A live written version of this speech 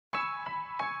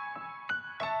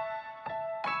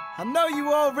I know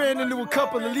you all ran into a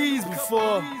couple of these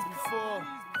before.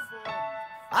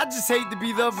 I just hate to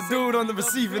be the other dude on the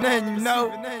receiving end, you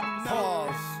know.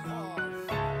 Pause.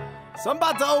 So I'm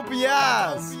about to open your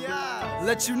eyes,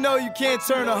 let you know you can't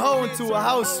turn a hoe into a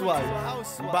housewife.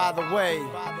 And by the way,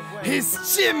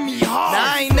 it's Jimmie Hoffa.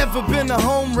 Now I ain't never been a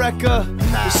home wrecker,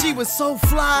 but she was so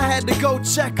fly I had to go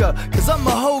check her, cause I'm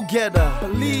a hoe getter.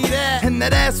 Believe that. And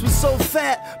that ass was so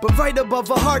fat, but right above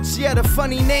her heart she had a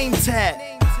funny name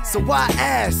tag. So I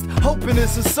asked, hoping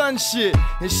it's a son shit,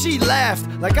 and she laughed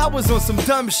like I was on some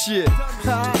dumb shit.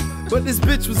 But this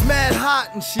bitch was mad hot,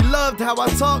 and she loved how I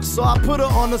talked, so I put her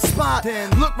on the spot.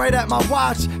 Looked right at my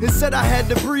watch and said I had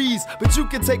to breeze, but you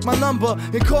can take my number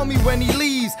and call me when he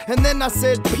leaves. And then I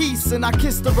said peace, and I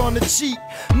kissed her on the cheek,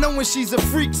 knowing she's a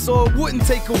freak, so it wouldn't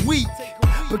take a week.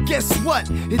 But guess what?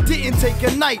 It didn't take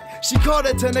a night. She called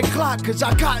at 10 o'clock cause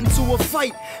I got into a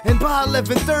fight. And by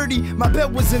 11:30, my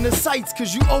bed was in the sights,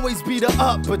 cause you always beat her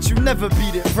up, but you never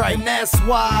beat it right. And that's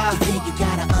why you think you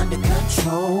got her under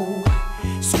control.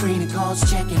 Screening calls,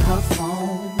 checking her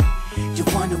phone. You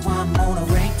wonder why I'm on a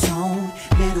ringtone.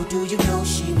 Little do you know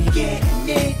she be getting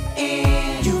it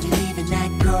in. You be leaving that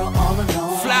girl all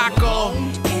alone. Flacco.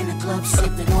 In the club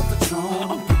sipping on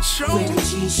Patron. With a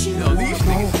G, she don't wanna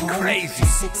go home. Crazy.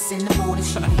 6 in the morning,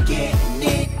 she be getting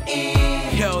it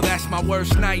in. Yo, that's my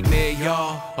worst nightmare,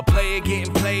 y'all. A player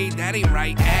getting played, that ain't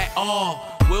right at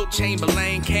all. Wilt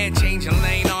Chamberlain can't change a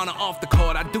lane on or off the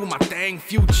court. I do my thing,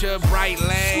 future bright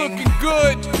lane. Looking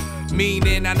good.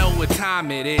 Meaning I know what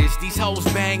time it is. These hoes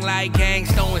bang like gangs,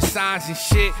 throwing signs and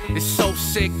shit. It's so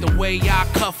sick the way I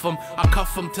cuff them. I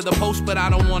cuff them to the post, but I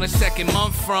don't want a second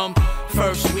month from.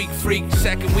 First week freak,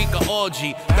 second week of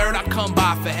orgy. Third I come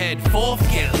by for head, fourth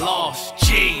get lost.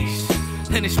 Jeez.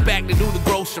 Then it's back to do the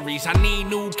groceries. I need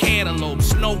new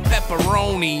cantaloupes, no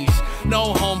pepperonis.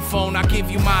 No home phone, I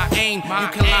give you my aim. You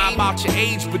can lie about your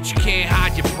age, but you can't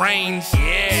hide your brains.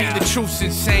 Yeah. See, the truth's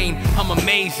insane, I'm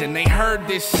amazing. They heard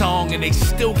this song and they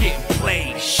still getting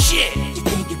played. Shit. You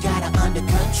think you got her under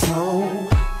control.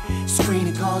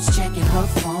 Screening calls, checking her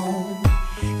phone.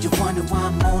 You wonder why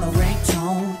I'm on a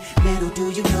ringtone. Little do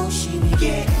you know she be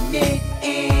getting it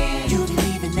in. You be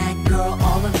leaving that girl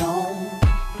all alone.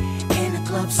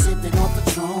 Sipping on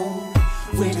Patron.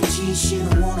 With a G, she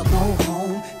don't wanna go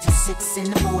home. Till 6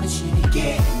 in the morning, she be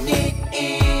getting it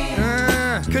in.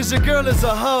 Cause your girl is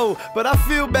a hoe, but I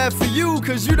feel bad for you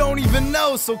cause you don't even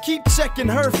know. So keep checking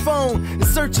her phone and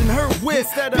searching her whip.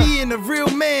 Being a real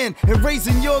man and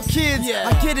raising your kids.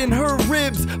 I get in her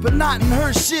ribs, but not in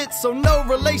her shit. So no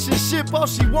relationship, all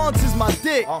she wants is my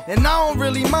dick. And I don't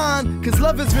really mind, cause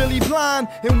love is really blind.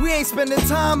 And we ain't spending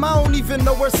time, I don't even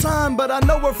know her sign. But I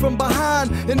know her from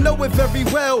behind and know it very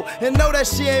well. And know that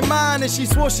she ain't mine, and she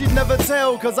swore she'd never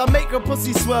tell. Cause I make her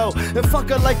pussy swell and fuck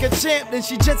her like a champ. Then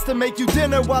she jets to make you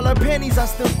dinner while her panties are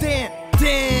still damp.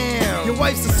 Damn, your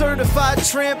wife's a certified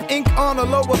tramp. Ink on her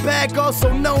lower back,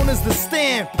 also known as the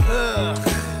stamp.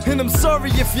 And I'm sorry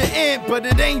if you're aunt, but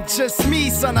it ain't just me,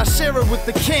 son. I share it with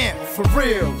the camp, for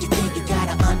real. You think you got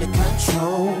her under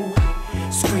control.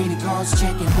 Screening calls,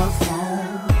 checking her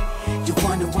phone. You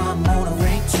wonder why I'm on a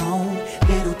ringtone.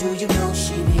 Little do you know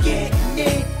she be getting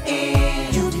it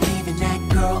in. You be leaving that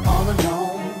girl all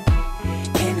alone.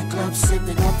 In the club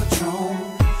sipping on Patron.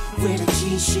 With a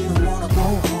G, she don't wanna go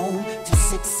home. Till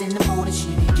 6 in the morning, she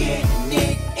be getting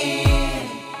it in.